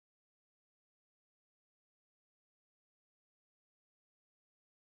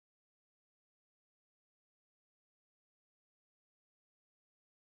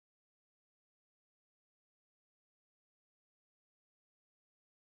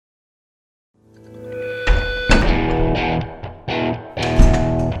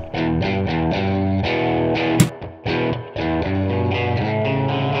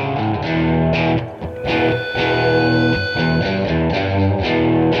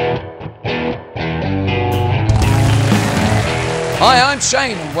Hi, I'm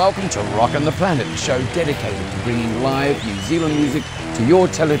Shane and welcome to Rockin' the Planet, a show dedicated to bringing live New Zealand music to your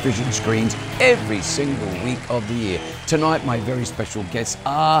television screens every single week of the year. Tonight my very special guests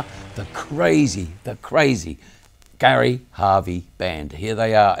are the crazy Gary Harvey Band. Here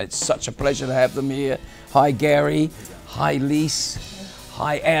they are. It's such a pleasure to have them here. Hi Gary, hi Lise,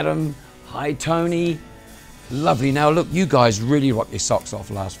 hi Adam, hi Tony. Lovely. Now look, you guys really rocked your socks off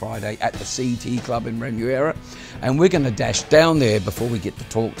last Friday at the CT Club in Remuera, and we're going to dash down there before we get to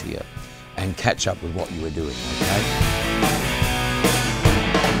talk to you and catch up with what you were doing, okay?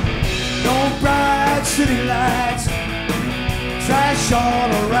 No bright city lights, trash all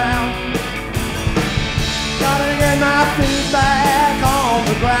around. Gotta get my feet back on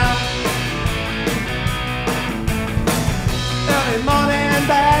the ground. Early morning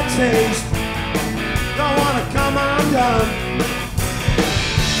bad taste, don't wanna come undone.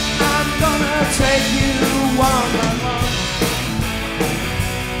 I'm gonna take you one by one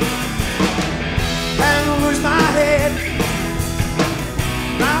and lose my head,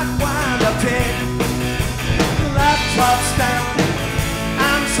 not wind up dead. The laptop's down,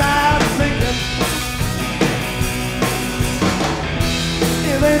 I'm tired of thinking.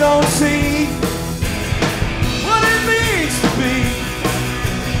 If they don't see what it means to be,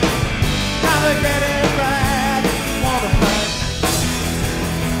 gotta get it right, wanna fight.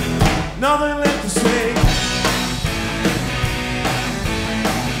 Nothing left to say.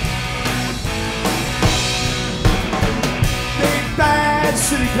 Big bad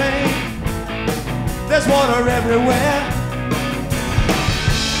city pain, there's water everywhere.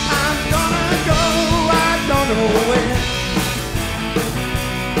 I'm gonna go, I don't know where.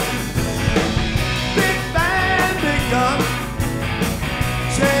 Big band, big gun,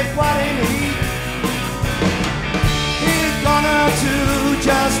 take what he needs. He's gonna do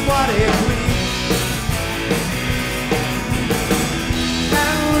just what he please.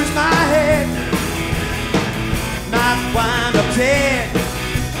 And lose my head, not wind up dead.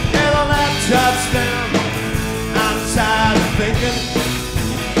 And the laptop's down, I'm tired of thinking.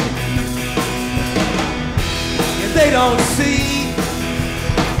 If they don't see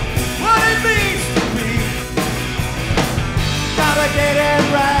what it means to be, gotta get it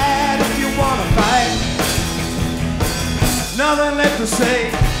right if you wanna fight. Nothing left to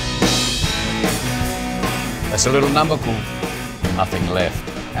say. That's a little number called Nothing Left.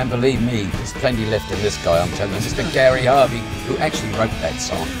 And believe me, there's plenty left in this guy, I'm telling you. Mr. Gary Harvey, who actually wrote that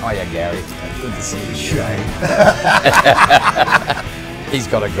song. Hiya, Gary. Good to see you. Shame. He's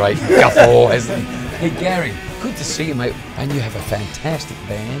got a great guffaw, hasn't he? Hey, Gary, good to see you, mate. And you have a fantastic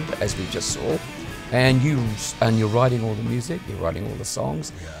band, as we just saw. And you're writing all the music, you're writing all the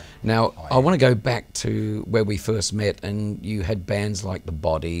songs. Yeah. Now, I want to go back to where we first met, and you had bands like The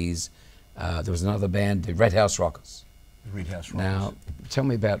Bodies. There was another band, the Red House Rockers. The Red House Rockers. Now, tell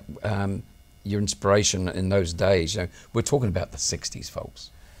me about your inspiration in those days. You know, we're talking about the 60s, folks.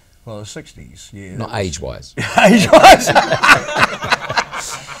 Well, the 60s, yeah. Not age-wise. Age-wise?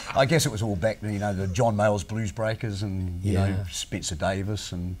 I guess it was all back to, you know, the John Mayall's Blues Breakers and, you know, Spencer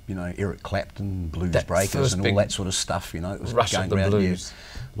Davis and, you know, Eric Clapton, Blues Breakers and all that sort of stuff, you know. It was rush going of the around, blues.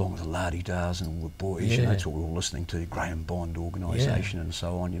 Along with the La-Di-Dahs and all the boys, you know, that's what we were all listening to, Graham Bond organisation and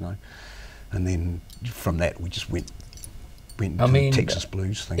so on, you know. And then from that we just went to the Texas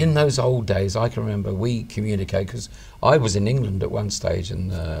blues thing. In those old days, I can remember we communicated, because I was in England at one stage in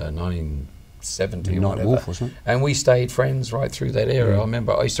 1970 or whatever. Wolf, wasn't it? And we stayed friends right through that era. I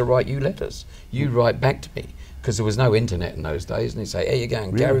remember I used to write you letters. You'd write back to me, because there was no internet in those days, and he'd say, how you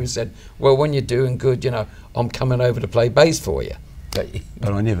going? Really? Gary said, well, when you're doing good, you know, I'm coming over to play bass for you.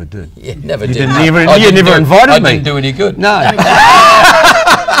 But I never did. You never you did. You never invited me. I didn't do any good. No.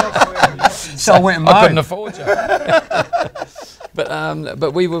 So I went and I couldn't afford you.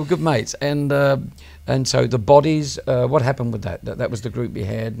 But we were good mates, and so the Bodies. What happened with that? That was the group you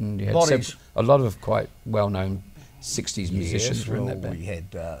had, and you had a lot of quite well-known 60s musicians were in that band. We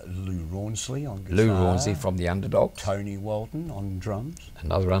had Lou Rawnsley on guitar. Lou Rawnsley from the Underdogs. Tony Walton on drums.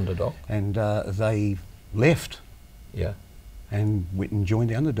 Another Underdog. And they left. Yeah. And went and joined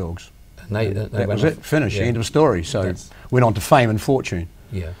the Underdogs. And they that was it. Finished. End of story. So went on to fame and fortune.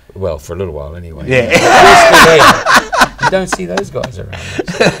 Yeah. Well, for a little while anyway. Yeah. You're still there. You don't see those guys around.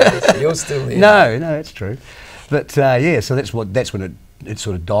 You're still there. No, that's true. But yeah, so that's when it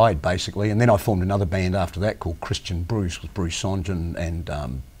sort of died basically. And then I formed another band after that called Christian Bruce with Bruce Songen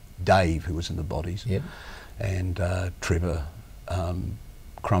and Dave, who was in the Bodies. Yeah. And Trevor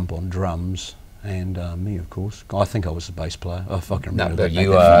Crump on drums. and me, of course. I think I was the bass player. Oh, if I can remember. No, but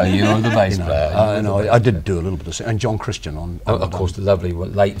you are the bass player. And I did do a little bit of, and John Christian on of course, the lovely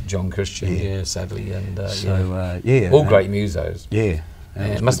late John Christian, yeah sadly, and all great musos. Yeah.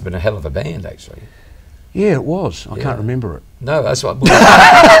 It must have been a hell of a band, actually. Yeah, it was. I can't remember it. No, that's what. A long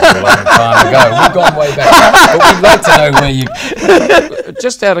time ago. We've gone way back. But we'd like to know where you.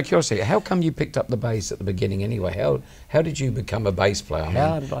 Just out of curiosity, how come you picked up the bass at the beginning anyway? How did you become a bass player?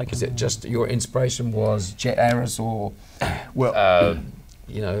 How did I? Was it just your inspiration was Jet Harris or, well,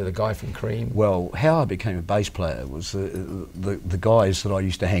 the guy from Cream? Well, how I became a bass player was the guys that I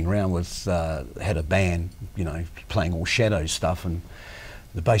used to hang around with had a band, playing all Shadows stuff, and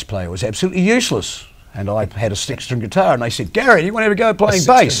the bass player was absolutely useless. And I had a 6-string guitar, and they said, "Gary, do you want to ever go playing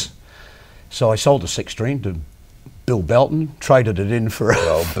bass?" So I sold the 6-string to Bill Belton, traded it in for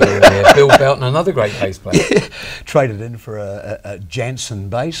Bill Belton, another great bass player. Traded in for a Jansen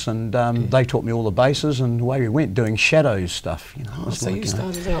bass, and they taught me all the basses, and away we went doing Shadows stuff. So you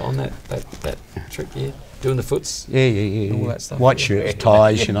started out on that trick, doing the foots, yeah, all that stuff. White shirts,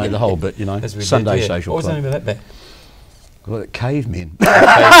 ties, the whole bit, Sunday social club. What was the name of that band? Well, Cavemen.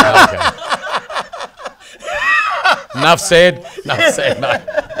 Okay. Enough said, mate.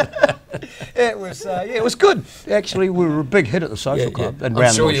 It was good. Actually, we were a big hit at the social club. And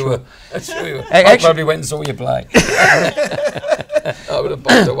I'm sure you were. I probably went and saw you play. I would have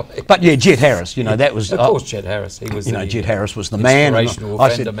bobbed away. But yeah, Jet Harris, that was... Of course, Jet Harris. He was Jet Harris was the man. Inspirational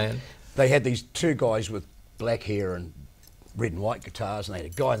Fender man. They had these two guys with black hair and red and white guitars, and they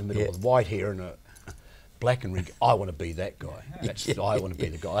had a guy in the middle with white hair and a black and red. I want to be that guy. I want to be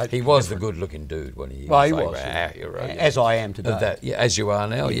the guy. He was the good-looking dude when he. Well, he was. As I am today. As you are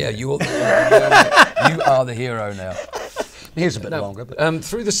now. Yeah, you are the hero now. Here's a bit longer. But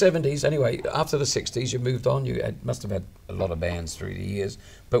through the 70s, anyway, after the 60s, you moved on. You must have had a lot of bands through the years.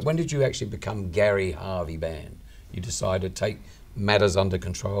 But when did you actually become Gary Harvey Band? You decided to take matters under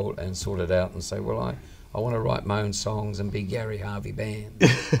control and sort it out and say, well, I want to write my own songs and be Gary Harvey Band.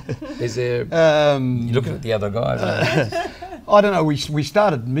 Is there... you're looking at the other guys. I don't know. We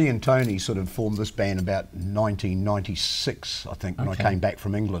started, me and Tony sort of formed this band about 1996, I think, when I came back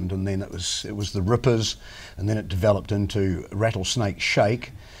from England, and then it was the Rippers, and then it developed into Rattlesnake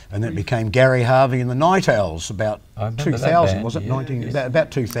Shake, and then it became Gary Harvey and the Night Owls about 2000, was it?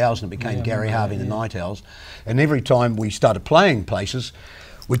 About 2000 it became Gary Harvey and the Night Owls, and every time we started playing places,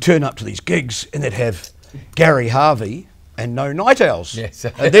 we'd turn up to these gigs and they'd have Gary Harvey and no Night Owls. Yes.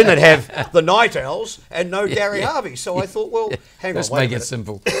 And then they'd have the Night Owls and no Gary Harvey. So I thought, well, hang on, let's make it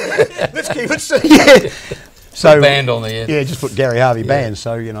simple. Let's keep it simple. So band on the end. Yeah, just put Gary Harvey Band.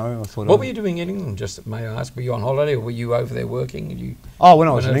 So I thought. What were you doing in England? Just may I ask? Were you on holiday or were you over there working? When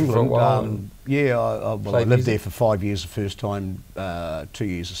I was in England, I lived there for 5 years the first time, 2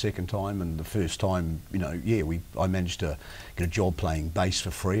 years the second time, and the first time, I managed to get a job playing bass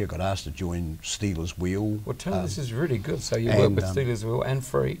for free. I got asked to join Steelers Wheel. Well, tell me, this is really good. So you worked with Steelers Wheel and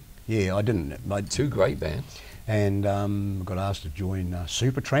free. Yeah, I didn't. Two great bands. And got asked to join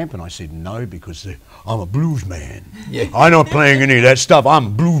Supertramp, and I said no because I'm a blues man. Yeah. I'm not playing any of that stuff. I'm a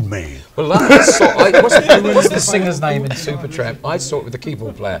blues man. Well, what's the singer's name in Supertramp? I saw it with the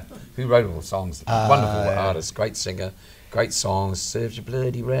keyboard player who wrote all the songs. Wonderful artist, great singer, great songs. Serves you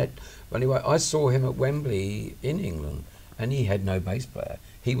bloody rat. Anyway, I saw him at Wembley in England, and he had no bass player.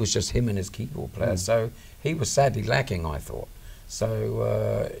 He was just him and his keyboard player. So he was sadly lacking, I thought.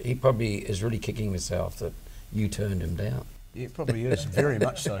 So he probably is really kicking himself that you turned him down. Yeah, it probably is, very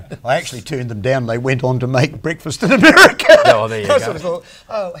much so. I actually turned them down. They went on to make Breakfast in America. Oh, there you go. I thought,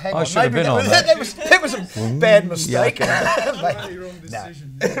 hang on, should have been on that. That was a bad mistake. Wrong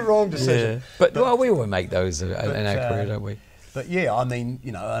decision. Wrong decision. Yeah. But we all make those in our career, don't we? But yeah, I mean,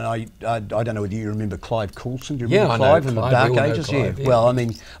 and I don't know whether you remember Clive Coulson. Do you remember I Clive know in the Clive. Dark Ages? Clive, yeah. Well, I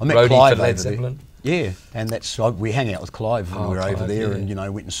mean, I met Roadie Clive for Led over Zeppelin. there. Yeah, and we hung out with Clive when we were over there, yeah.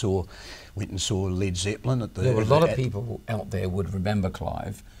 and went and saw Led Zeppelin at the. There were a lot of people out there would remember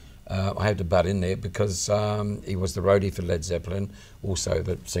Clive. I had to butt in there because he was the roadie for Led Zeppelin, also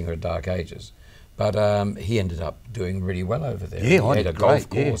the singer of Dark Ages. But he ended up doing really well over there. Yeah, he had a golf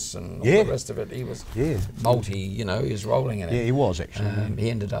course and all the rest of it. He was multi, he was rolling in it. Yeah, he was actually. He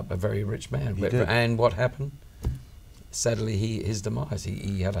ended up a very rich man. He did. And what happened? Sadly, his demise.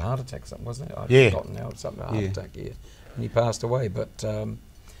 He had a heart attack, something, wasn't it? I've forgotten now. Something, a heart attack, and he passed away. But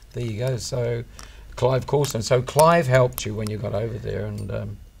there you go. So Clive Coulson. So Clive helped you when you got over there,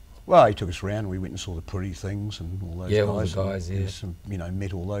 and well, he took us around. We went and saw the Pretty Things and all those guys. Yeah, all the guys. And,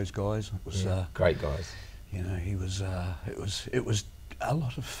 met all those guys. It was great guys. He was. It was a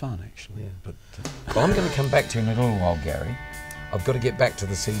lot of fun actually. Yeah. But well, I'm going to come back to you in a little while, Gary. I've got to get back to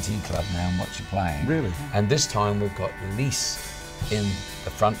the CT Club now and watch you playing. Really? And this time we've got Lise in the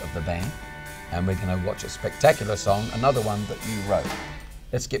front of the band, and we're going to watch a spectacular song, another one that you wrote.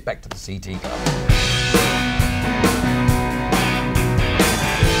 Let's get back to the CT Club.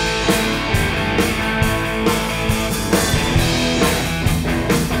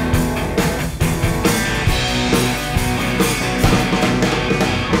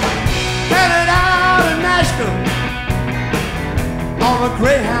 On a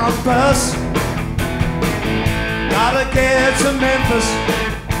Greyhound bus, gotta get to Memphis,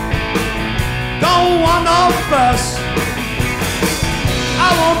 don't want no fuss. I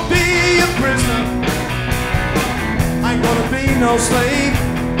won't be a prisoner, ain't gonna be no slave,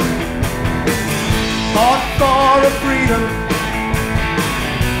 fought for a freedom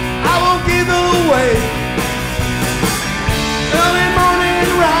I won't give away. Early morning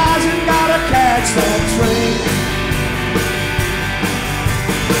rising, gotta catch that train.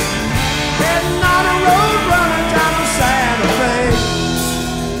 On a road running down to Santa Fe.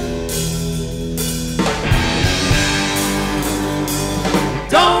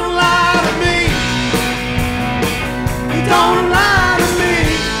 Don't lie to me. Don't lie to me.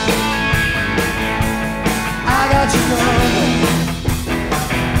 I got your number,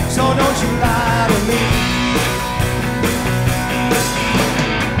 so don't you lie to me.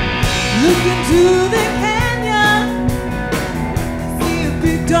 Look into the canyon, see a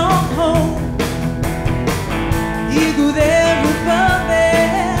big dog hole. Eagle there above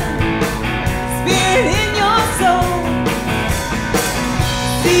it, spirit in your soul.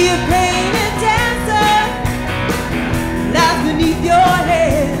 See a painted dancer lies beneath your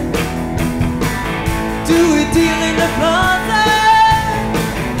head. Do a deal in the plaza,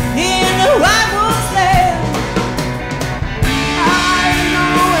 in the white wolf's lair. I ain't no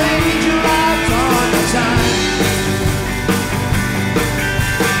angel, I've done the time.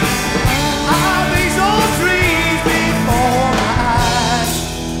 I'll be so free.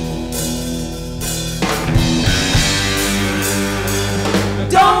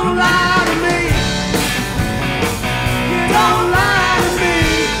 Don't lie to me. Don't lie to me.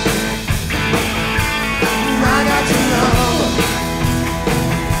 I got your number,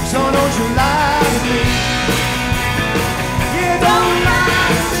 so don't you lie to me. Yeah, don't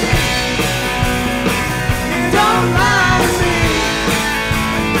lie to me. Yeah, don't lie to me.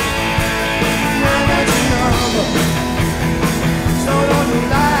 I got your number, so don't you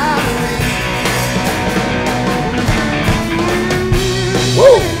lie to me.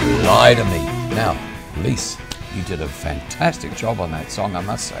 Whoa, lie to me. Now, Lise, you did a fantastic job on that song, I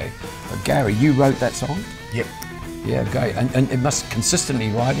must say. But Gary, you wrote that song? Yep. Yeah, great. And it must consistently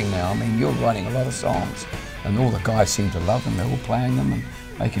writing now. I mean, you're writing a lot of songs, and all the guys seem to love them. They're all playing them and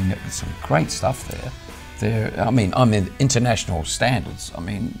making some great stuff there. I mean, international standards,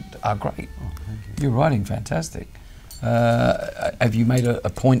 are great. Oh, thank you. You're writing fantastic. Have you made a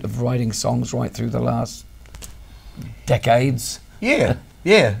point of writing songs right through the last decades? Yeah,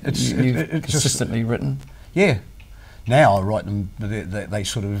 yeah. It's consistently written? Yeah. Now I write them, they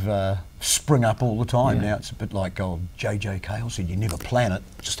sort of spring up all the time. Yeah. Now it's a bit like J.J. Cale said, you never plan it,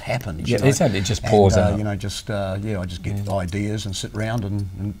 it just happens. Yeah, exactly, it just pours out. You know, I just get ideas and sit around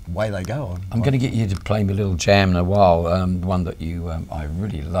and away they go. I'm going to get you to play me a little jam in a while, one that you, I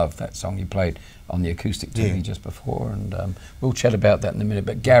really love that song you played on the acoustic TV just before, and we'll chat about that in a minute.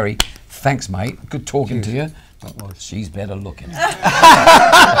 But Gary, thanks mate, good talking to you. She's better looking.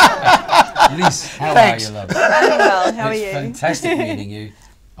 Lise, how are you, love? I'm well, how are you? It's fantastic meeting you.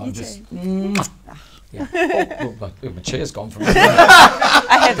 I'm just... Yeah. Oh, look, my chair's gone from...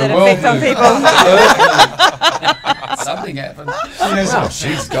 I have that effect on people. Something happened. Well,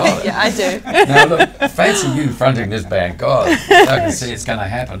 she's got it. Yeah, I do. Now look, fancy you fronting this band. God, I can see it's going to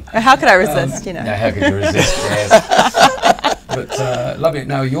happen. How could I resist, you know? Now, how could you resist? Yes. But love it.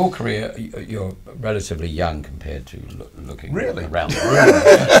 Now, your career, you're relatively young compared to looking around the room.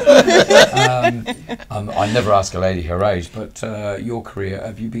 I never ask a lady her age, but your career,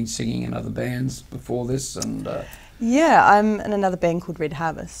 have you been singing in other bands before this? And yeah, I'm in another band called Red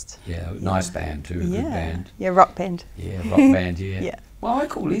Harvest. Yeah, nice band too, good band. Yeah, rock band. Yeah, rock band, yeah. Yeah. Well, I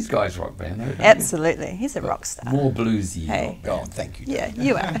call these guys rock band, though, don't Absolutely, he's a rock star. More bluesy. Hey. God, thank you. Yeah,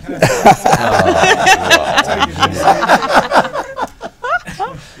 you are.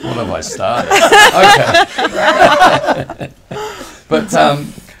 What have I started? Okay. But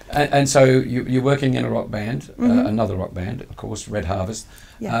and so you're working in a rock band, another rock band, of course, Red Harvest.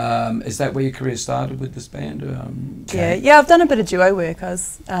 Yeah. Is that where your career started with this band? Yeah, I've done a bit of duo work. I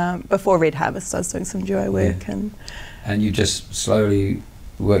was before Red Harvest, I was doing some duo work, and you just slowly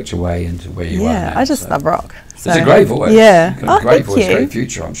worked your way into where you are Yeah, now. I just so. love rock. It's a great voice. Yeah. You've got a great thank voice, you. great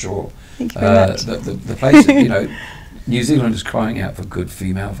future, I'm sure. Thank you very much. The place, you know, New Zealand is crying out for good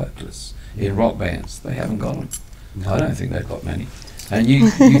female vocalists in rock bands. They haven't got them. I don't think they've got many. And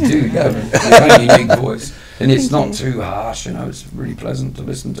you do have a very unique voice. And it's not too harsh, you know, it's really pleasant to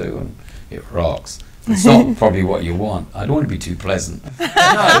listen to and it rocks. It's not probably what you want. I don't want to be too pleasant.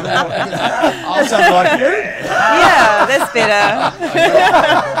 I'll sound like you. Yeah, that's better.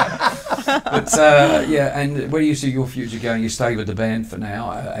 But yeah, and where do you see your future going? You stay with the band for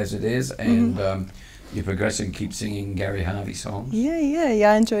now, as it is, and you're progressing, keep singing Gary Harvey songs. Yeah.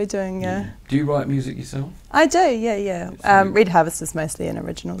 I enjoy doing. Do you write music yourself? I do. Yeah. Red Harvest is mostly an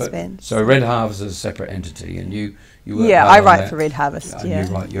originals band. So Red Harvest is a separate entity, and you work Yeah, hard I on write that. for Red Harvest. And Yeah.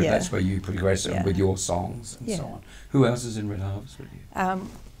 you write that's where you progress with your songs and so on. Who else is in Red Harvest with you?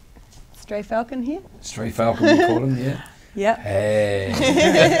 Stray Falcon here. Stray Falcon, we call him, yeah. Yeah.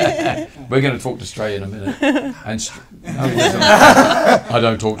 Hey, we're going to talk to Stray in a minute. And no, he doesn't. I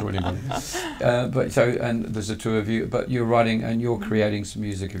don't talk to anybody. But so, and there's the two of you. But you're writing and you're creating some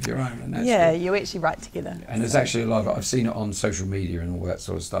music of your own, and that's good. You actually write together. And there's actually a lot of, I've seen it on social media and all that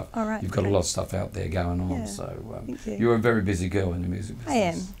sort of stuff. All right, You've got a great. lot of stuff out there going on. Yeah, So thank you. you're a very busy girl in the music business.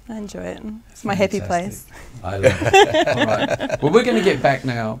 I am. I enjoy it. It's my happy place. Fantastic. I love it. All right. Well, we're going to get back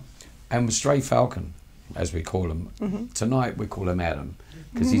now, and with Stray Falcon, as we call him, tonight we call him Adam,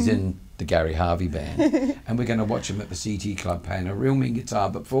 because he's in the Gary Harvey band, and we're going to watch him at the CT Club playing a real mean guitar.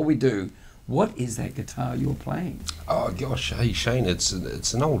 But before we do, what is that guitar you're playing? Oh gosh, hey Shane, it's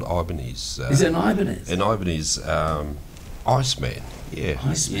an old Ibanez. Is it an Ibanez? An Ibanez Iceman. Yeah,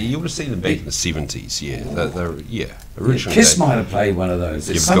 Iceman. Yeah, you would have seen them back in the 70s. Yeah, they're originally. Kiss might have played one of those.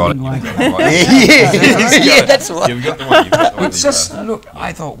 It's You've got it. something like You've that. got it. Yeah, that's what. You've got the one. You've got the one. It's just, look,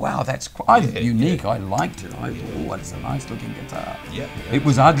 I thought, wow, that's quite unique. I liked it. I thought, oh, it's a nice looking guitar. Yeah. It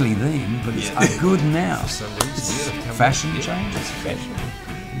was ugly then, but it's good now. For some reason, yeah, Fashion change. It's fashion.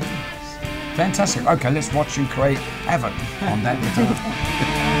 Fantastic. Okay, let's watch you create havoc on that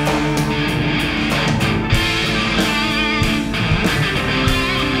guitar.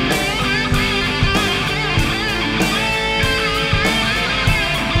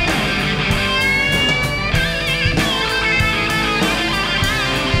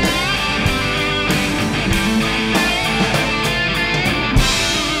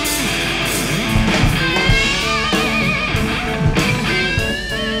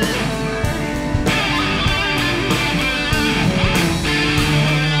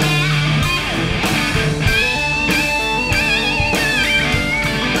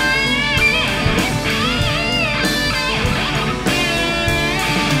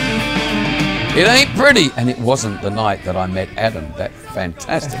 It ain't pretty, and it wasn't the night that I met Adam, that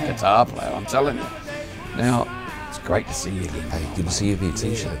fantastic guitar player, I'm telling you. Now, it's great to see you again. Hey, good to see you here,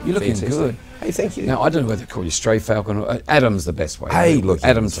 T-shirt. You're looking good. Hey, thank you. Now, I don't know whether to call you Stray Falcon or Adam's the best way. Hey, look, Adam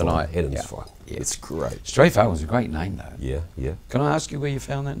Adam's tonight. fine. Adam's Yeah. fine. Yeah. It's great. Stray Falcon's a great name, though. Yeah. Can I ask you where you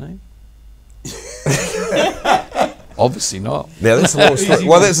found that name? Obviously not. Now that's a long story.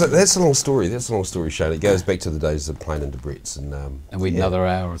 Well, that's a long story. That's a long story, Shane. It goes back to the days of playing in Debrett's and we'd another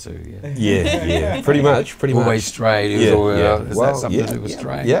hour or two, yeah. Yeah, pretty much. Always straight. Is that something to do with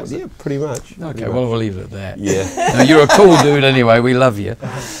straying? Yeah, was it? yeah, pretty much. Okay, well, we'll leave it at that. Yeah. No, you're a cool dude anyway. We love you.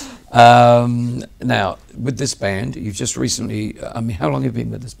 Now, with this band, you've just recently, I mean, how long have you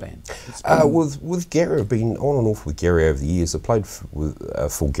been with this band? With Gary, I've been on and off with Gary over the years. I played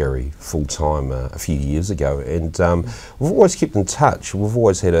for Gary full time a few years ago, and we've always kept in touch. We've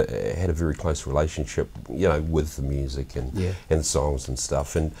always had a very close relationship, you know, with the music and songs and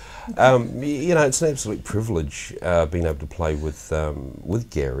stuff. And you know, it's an absolute privilege being able to play with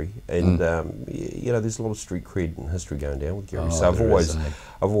Gary. And you know, there's a lot of street cred and history going down with Gary. So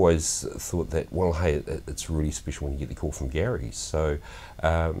I've always thought that, well, hey, it's really special when you get the call from Gary. So,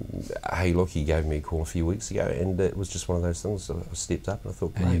 hey, look, he gave me a call a few weeks ago, and it was just one of those things. I stepped up and I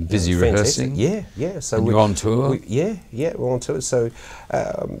thought, and you're great, busy rehearsing? Yeah. So and you're on tour? We're on tour. So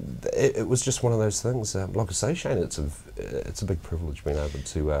it was just one of those things. Like I say, Shane, it's a big privilege being able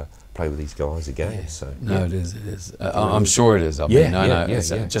to play with these guys again. Yeah. So no, it is. I'm sure it is. I mean, it's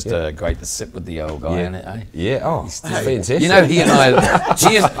just great to sit with the old guy, isn't it? Eh? Yeah. Oh, fantastic. You know, he and I.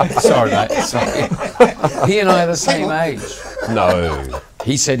 Sorry, mate. Sorry. He and I are the same age. No.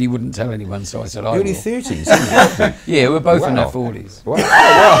 He said he wouldn't tell anyone, so I said I Early will. 30s. Yeah, we're both in our Wow. 40s. Wow.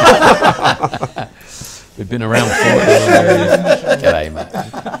 We've been around for it. G'day,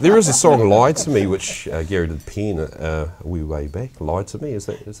 mate. There is a song, "Lie to Me," which Gary did pen a wee way back. "Lie to Me," is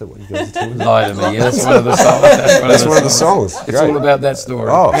that what you guys are talking about? Lie to me, yeah, that's one of the songs. That's one of the songs. It's Great. all about that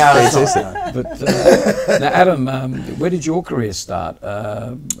story. Oh, fantastic. But now, Adam, where did your career start?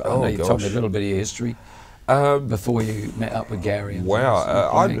 I know you told me a gosh. little bit of your history before you met up with Gary. And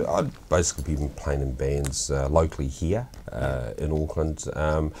Wow, things. I'd basically been playing in bands locally here in Auckland.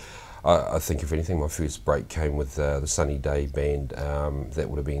 I think, if anything, my first break came with the Sunny Day band. That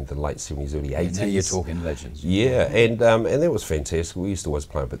would have been the late 70s, early 80s. Now you're talking legends. Yeah, and that was fantastic. We used to always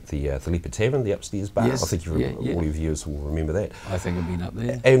play up at the Leopard Tavern, the upstairs bar. Yes, I think all your viewers will remember that. I think I've been up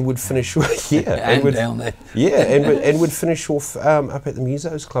there. And would finish, and down there. Yeah, and would finish off up at the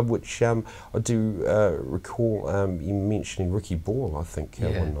Musos Club, which I do recall you mentioning Ricky Ball, I think,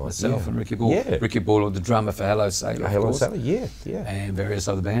 one night. Myself and Ricky Ball. Yeah. Ricky Ball, the drummer for Hello Sailor. of Hello course, Sailor, yeah. and various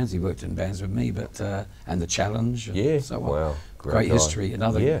other bands. He worked in bands with me, but and the Challenge. And so on. Wow. Great guy. history.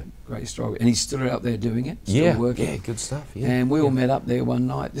 Another great story. And he's still out there doing it. Still working. Yeah, good stuff. Yeah. And we all met up there one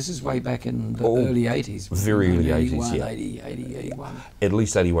night. This is way back in the early 80s. Very early 80s, 80, 81. At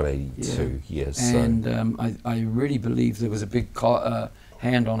least 81, 82, yes. And I really believe there was a big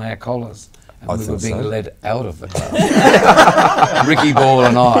hand on our collars. And I we were think being so. led out of the club. Ricky Ball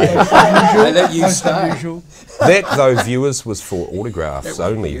and I. They let you stay. That, though, viewers, was for autographs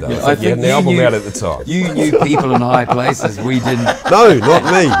only, though. Yeah, I think you had an album knew- out at the time. You knew people in high places. We didn't. No, not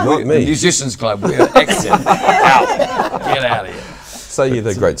me, not The me. musicians club. We were exit. Out. Get out of here. So, yeah,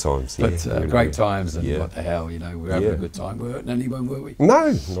 they're great times. Yeah, But really great good. times, and Yeah. what the hell, we were having a good time. We weren't anyone, were we?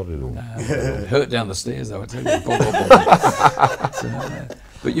 No, not at all. Hurt down the stairs, though, I tell you.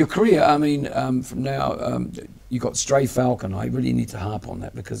 But your career, I mean, from now, you got Stray Falcon. I really need to harp on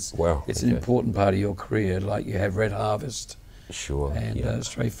that because Wow, it's an important part of your career. Like you have Red Harvest Sure. and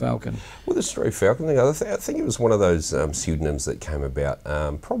Stray Falcon. Well, the Stray Falcon thing, I think it was one of those pseudonyms that came about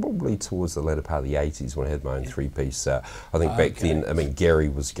probably towards the latter part of the 80s when I had my own three-piece. I think back then, I mean, Gary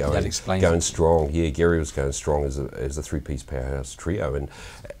was going strong. Yeah, Gary was going strong as a three-piece powerhouse trio, and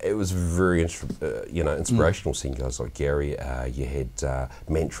it was very inspirational seeing guys like Gary. You had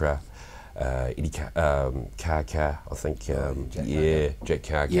Mantra. Eddie Kaka, I think, Jack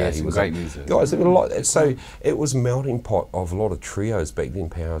Kaka. Yeah, he was great music. Guys, there were a lot. So it was a melting pot of a lot of trios back then,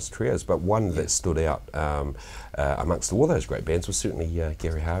 powerhouse trios. But one that stood out amongst all those great bands was certainly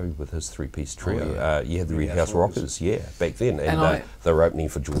Gary Harvey with his three-piece trio. You had the Red House Rockers, back then, and they were opening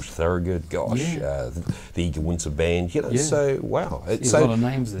for George Thorogood. Gosh, the Eager Winter Band. So wow, a lot of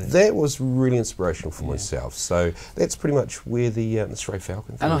names there. That was really inspirational for myself. So that's pretty much where the Stray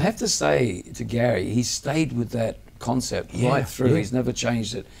Falcon thing. And I have to say to Gary, he stayed with that concept right through. He's never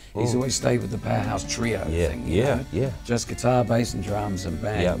changed it. He's always stayed with the powerhouse trio thing. You know? Just guitar, bass, and drums and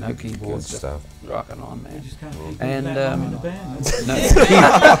band. No keyboards. Good stuff. Rocking on, man. And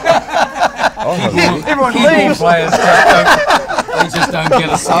everyone keyboard players just don't get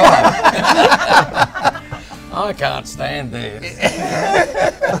a solo. I can't stand this.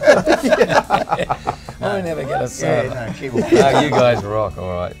 I never get a solo. You guys rock,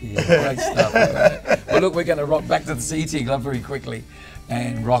 all right. Great stuff. Well, look, we're going to rock back to the CT Club very quickly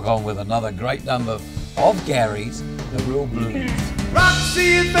and rock on with another great number of Gary's, The Real Blues.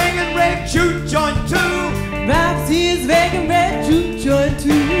 Roxy is banging red juke joint too. Roxy is banging red juke joint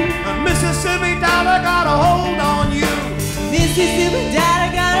too. Mississippi dollar got a hold on you. Mississippi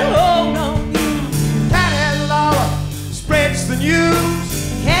dollar got a hold on you. Cat and Lala spreads the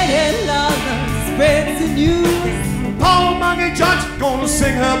news. Cat and Lala spreads the news. Paul Monkey Judge gonna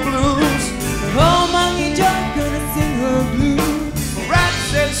sing her blues. Paul Monkey Judge gonna sing her blues. Rat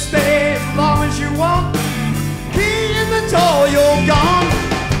says stay as long as you want. Key in the door, you're gone.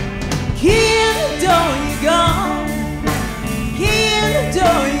 Key in the door, you're gone. Key in the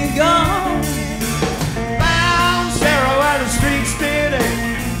door, you're gone. Found Sarah at the street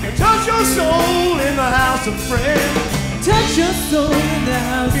steady. Touch your soul in the house of friends. Touch your soul in the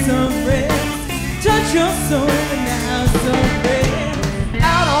house of friends. Touch your soul in the house of friends.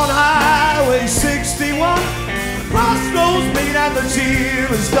 Out on Highway 61. Crossroads meet and the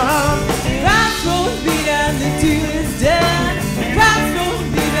deal is done. Crossroads meet and the deal is done. Crossroads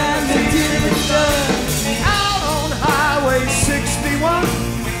meet and the deal is done. Out on Highway 61.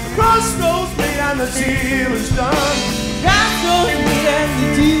 Crossroads meet and the deal is done. Crossroads meet and the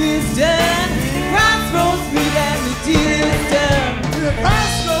deal is done. Crossroads meet and the deal is done.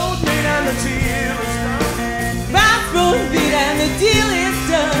 Crossroads meet and the deal is done. Crossroads meet and the deal is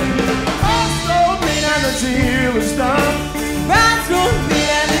done. Crossroads meet and the deal is done. Crossroads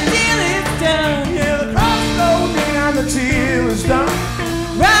meet and the deal is done. Yeah, the crossroads meet and the deal is done.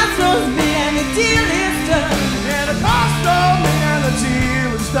 Crossroads meet and the deal is done.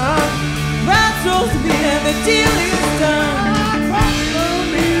 the deal is done.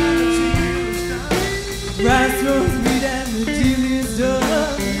 Rice roast meat and the deal is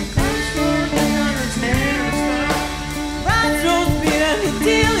done. Rice roast meat and the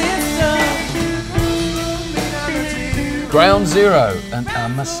deal is done. Ground Zero, and I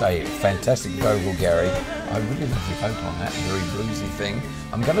must say, fantastic vocal, Gary. I really love your vocal on that very bluesy thing.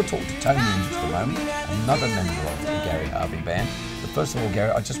 I'm going to talk to Tony in just a moment, another member of the Gary Harvey Band. But first of all,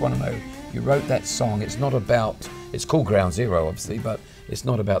 Gary, I just want to know, you wrote that song. It's not about, it's called Ground Zero, obviously, but it's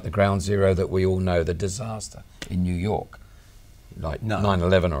not about the Ground Zero that we all know, the disaster in New York, like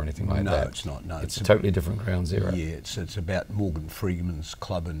 9/11 or anything like that. No, it's not. No, it's a totally different Ground Zero. Yeah, it's about Morgan Freeman's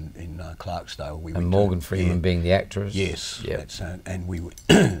club in Clarksdale. And Morgan Freeman being the actress. Yes, yeah. And we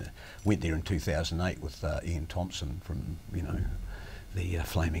went there in 2008 with Ian Thompson from the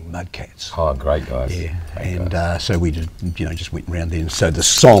Flaming Mudcats. Oh, great guys. Yeah, great and guys. so we just went around there. And so the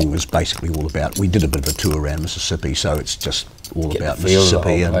song was basically all about. We did a bit of a tour around Mississippi, so it's just all about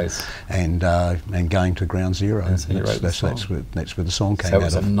Mississippi and going to Ground Zero. That's where the song came out. So it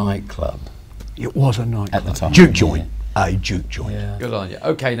was a nightclub. It was a nightclub at the time. Juke joint, a juke joint. Yeah. Good on you.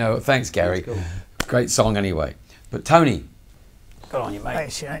 Okay, no, thanks, Gary. Cool. Great song anyway. But Tony. Good on you, mate.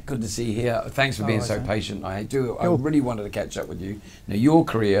 Thanks, Shane. Good to see you here. Thanks for being so patient. I really wanted to catch up with you. Now, your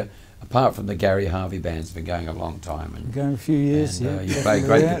career, apart from the Gary Harvey Band's been going a long time. And going a few years, and, yeah. You play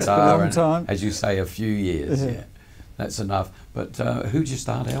great guitar. A long time. As you say, a few years, yeah. That's enough. But who'd you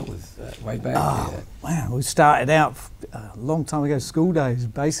start out with way back? Oh, wow, we started out a long time ago, school days,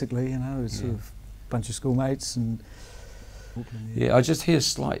 basically, sort of a bunch of schoolmates and... Yeah, I just hear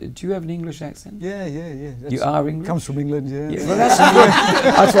slight. Do you have an English accent? Yeah. You are English? Comes from England, yeah. Well,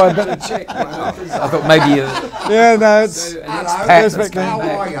 that's why I better check. I thought maybe it's... I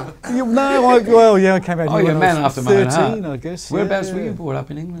came out here when I was after 13, I guess. Whereabouts were you brought up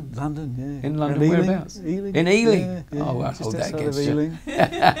in England? London, yeah. In London, whereabouts? Ealing. In Ealing? Yeah, oh, well, hold that against Ealing.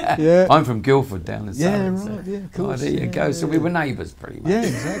 you. I'm from Guildford, down in Surrey. Yeah, right, yeah, of course. Oh, there you go. So we were neighbours pretty much. Yeah,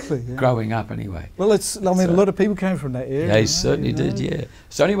 exactly. Yeah. Growing up anyway. Well, a lot of people came from that area. They certainly did, yeah.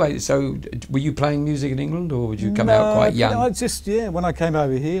 So anyway, were you playing music in England, or would you come out quite young? I when I came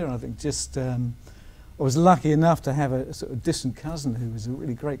over here, I think I was lucky enough to have a sort of distant cousin who was a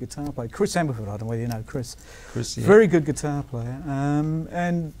really great guitar player, Chris Amberford. I don't know whether you know Chris. Chris, yeah. Very good guitar player.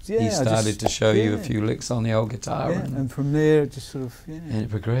 He started to show you a few licks on the old guitar. Yeah, and from there it just sort of, And it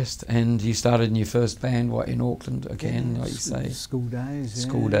progressed. And you started in your first band, what, in Auckland again, like you say? School days,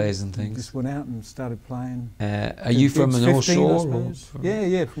 School days and things. Just went out and started playing. Are you from the North Shore?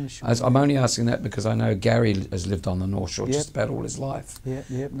 Yeah, from the shore. I'm only asking that because I know Gary has lived on the North Shore just about all his life.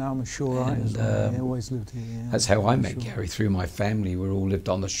 Yep, no, I'm a Shoreite as well. Always lived here. Yeah, that's how I met Gary, through my family. We all lived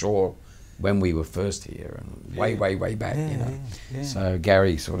on the shore when we were first here, and way back, So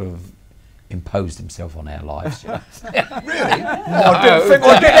Gary sort of imposed himself on our lives. Really? I didn't think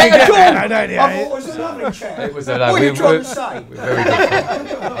I'd get that I thought it was a lovely chat. It was what are you trying to say? We're very good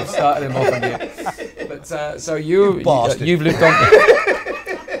friends. I've started him off again. But so you've lived on...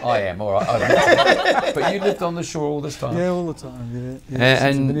 I am, all right. But you lived on the shore all this time? Yeah, all the time,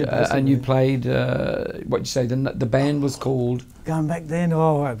 And you played, what you say, the band was called? Going back then,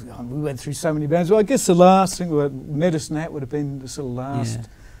 we went through so many bands. Well, I guess the last thing, Medicine Hat would have been the sort of last. Yeah.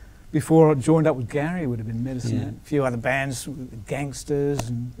 Before I joined up with Gary, it would have been Medicine Hat. A few other bands, Gangsters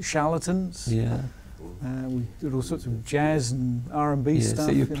and Charlatans. Yeah. We did all sorts of jazz and R&B stuff.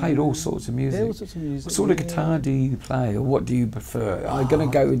 So you played all sorts of music. Yeah, all sorts of music. What sort of guitar do you play, or what do you prefer? I'm going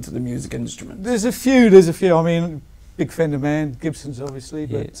to go into the music instruments. There's a few. I mean, big Fender man, Gibsons obviously,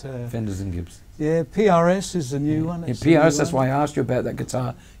 but Fenders and Gibsons. Yeah, PRS is the new one. Yeah, PRS. That's why I asked you about that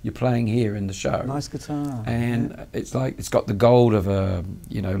guitar you're playing here in the show. Nice guitar. And it's like it's got the gold of a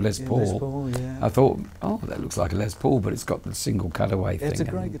Les Paul. Les Paul, yeah. I thought, that looks like a Les Paul, but it's got the single cutaway thing. It's a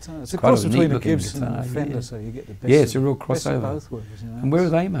great guitar. It's a cross between a Gibson and a Fender, so you get the best. Yeah, it's a real crossover. Both worlds, And where are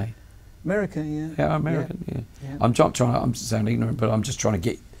they made? America, yeah. Yeah, American. Yeah. I'm sounding ignorant, but I'm just trying to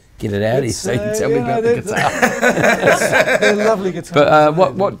get it out of you so you can tell me about the guitar. They're lovely guitars.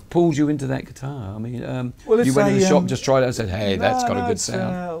 But what pulled you into that guitar? I mean, you went in the shop, just tried it out and said, hey, that's got a good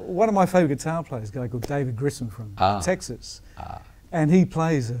sound. One of my favourite guitar players, a guy called David Grissom from Texas. And he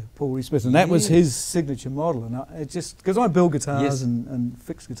plays a Paul Reed Smith, and that was his signature model. And because I build guitars and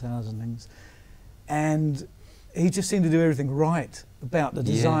fix guitars and things, and he just seemed to do everything right about the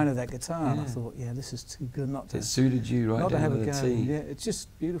design of that guitar. And I thought, this is too good not to. It suited you right down to the T. Yeah, it's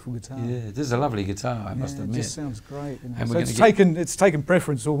just beautiful guitar. Yeah, this is a lovely guitar, I must admit. It just sounds great. And so it's taken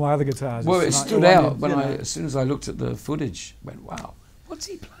preference to all my other guitars. Well, it stood out when as soon as I looked at the footage. Went, wow, what's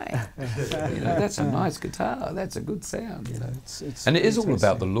he playing? You know, that's a nice guitar. That's a good sound. You know, it's and it is all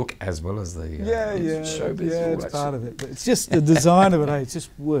about the look as well as the showbiz. It's part of it. But it's just the design of it. It just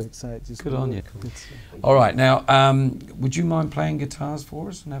works. So it just good on you. All right, now, would you mind playing guitars for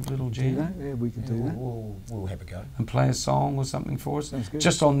us and have a little jam? Yeah, we can do that. We'll have a go. And play a song or something for us, Sounds good.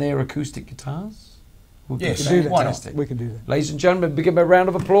 just on their acoustic guitars. Yes, We can do that. why not? We can do that. Ladies and gentlemen, give a round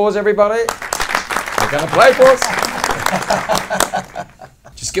of applause, everybody. They're going to play for us.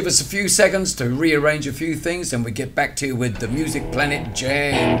 Just give us a few seconds to rearrange a few things and we get back to you with the Music Planet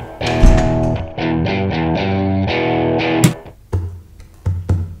Jam.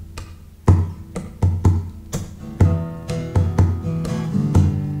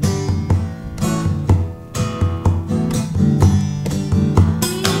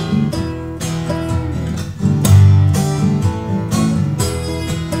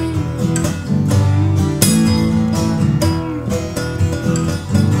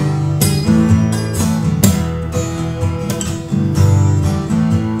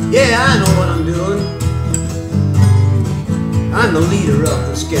 Yeah, I know what I'm doing. I'm the leader of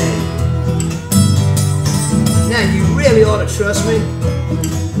this gang. Now you really ought to trust me.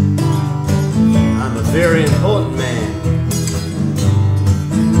 I'm a very important man.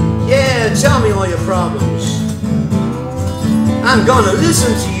 Yeah, tell me all your problems. I'm gonna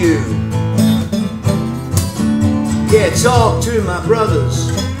listen to you. Yeah, talk to my brothers.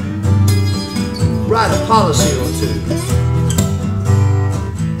 Write a policy or two.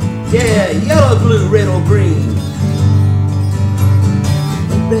 Yeah, yellow, blue, red or green.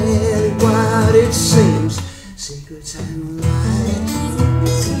 Red and white it seems. Secrets and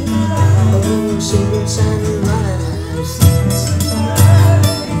lies. Oh, secrets and lies.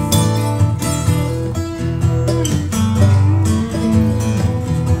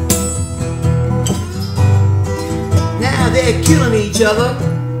 Now they're killing each other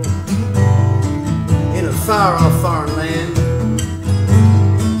in a far-off foreign land.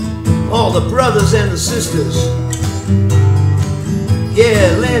 All the brothers and the sisters,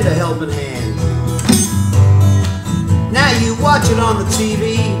 yeah, lend a helping hand. Now you watch it on the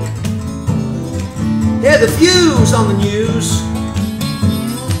TV, hear the views on the news.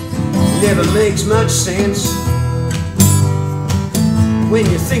 Never makes much sense. When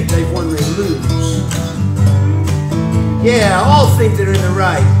you think they've won, they lose. Yeah, all think they're in the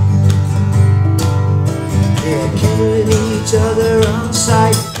right. They're killing each other on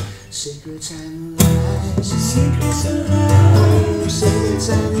sight. Secrets and lies, secrets and lies, oh, secrets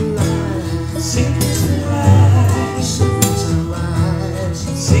and lies, secrets and lies, secrets and lies,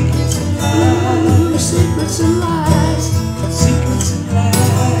 secrets and lies, oh, secrets and lies, secrets and lies.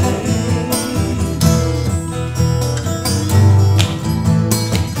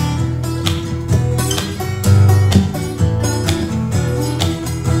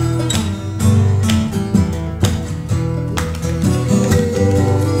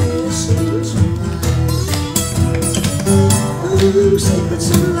 Secrets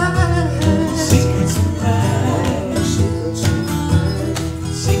and lies, secrets and lies,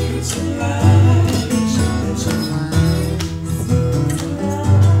 secrets and lies, secrets and lies, secrets and lies.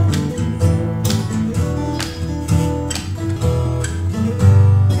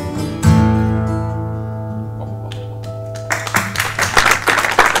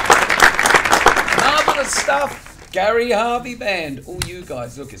 Marvelous stuff, Gary Harvey Band. All you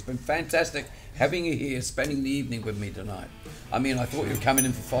guys, look, it's been fantastic having you here, spending the evening with me tonight. I mean, I thought you were coming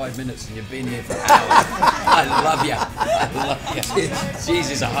in for 5 minutes and you've been here for hours. I love you. I love you.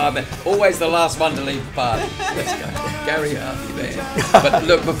 Jeez, it's a hard man. Always the last one to leave the party. Let's go. Gary Harvey Band. But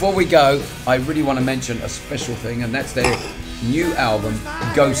look, before we go, I really want to mention a special thing, and that's their new album,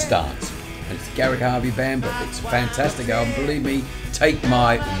 Ghost Dance. And it's Gary Harvey Band, but it's a fantastic album. Believe me, take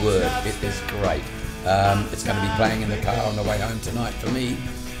my word, it is great. It's going to be playing in the car on the way home tonight for me.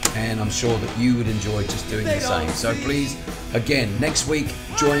 And I'm sure that you would enjoy just doing the same. So please, again, next week,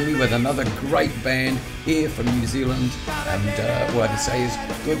 join me with another great band here from New Zealand. And what I can say is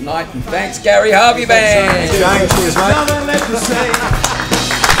good night and thanks, Gary Harvey Band. Thanks, mate.